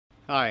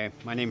Hi,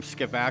 my name is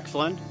Skip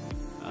Aksland.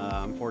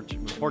 I'm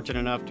fortunate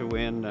enough to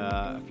win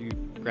a few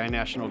Grand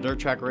National dirt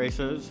track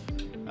races,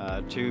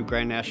 2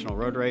 Grand National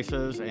road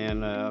races,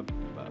 and a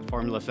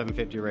Formula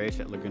 750 race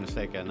at Laguna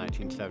Seca in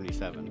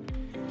 1977.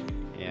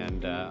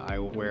 And I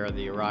wear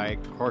the Arai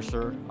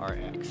Corsair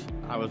RX.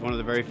 I was one of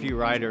the very few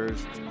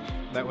riders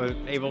that was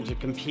able to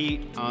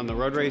compete on the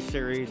road race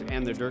series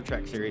and the dirt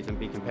track series and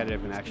be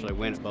competitive and actually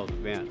win at both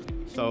events.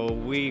 So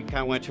we kind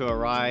of went to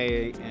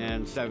Arai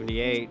in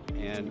 '78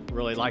 and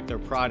really liked their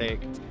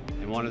product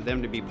and wanted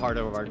them to be part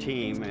of our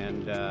team.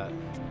 And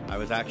I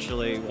was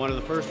actually one of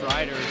the first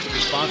riders to be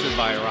sponsored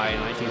by Arai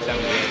in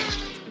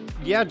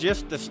 1978. Yeah,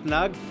 just the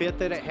snug fit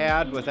that it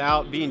had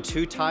without being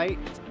too tight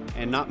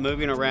and not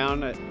moving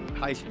around at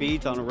high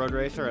speeds on a road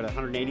racer at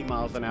 180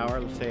 miles an hour,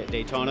 let's say at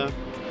Daytona.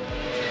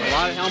 A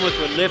lot of helmets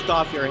would lift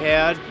off your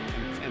head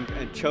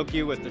and choke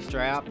you with the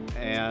strap,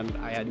 and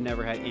I had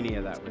never had any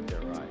of that with the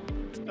Arai.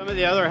 Some of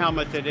the other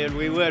helmets they did,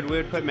 we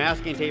would put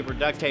masking tape or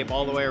duct tape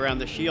all the way around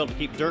the shield to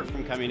keep dirt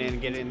from coming in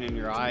and getting in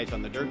your eyes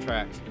on the dirt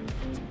tracks.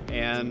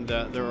 And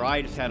the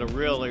Arai just had a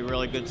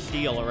really good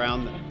seal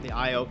around the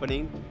eye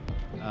opening.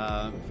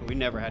 So we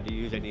never had to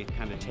use any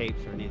kind of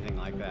tapes or anything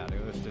like that.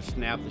 It was to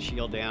snap the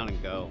shield down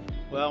and go.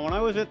 Well, when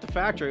I was at the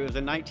factory, it was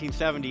in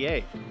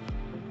 1978.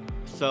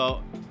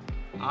 So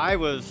I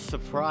was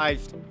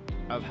surprised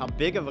of how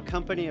big of a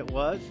company it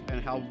was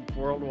and how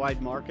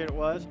worldwide market it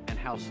was and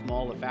how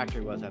small the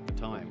factory was at the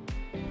time.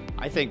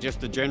 I think just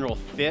the general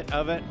fit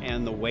of it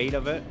and the weight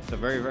of it. It's a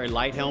very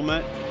light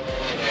helmet.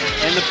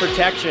 And the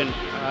protection.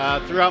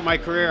 Throughout my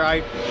career,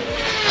 I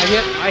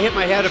hit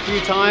my head a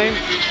few times,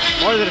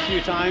 more than a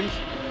few times,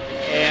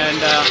 and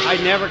I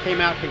never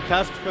came out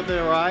concussed with the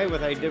Arai,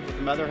 what I did with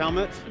some other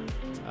helmets.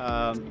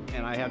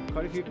 And I had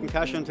quite a few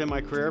concussions in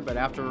my career, but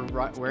after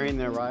wearing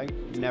the Arai,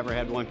 never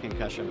had one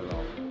concussion at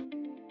all.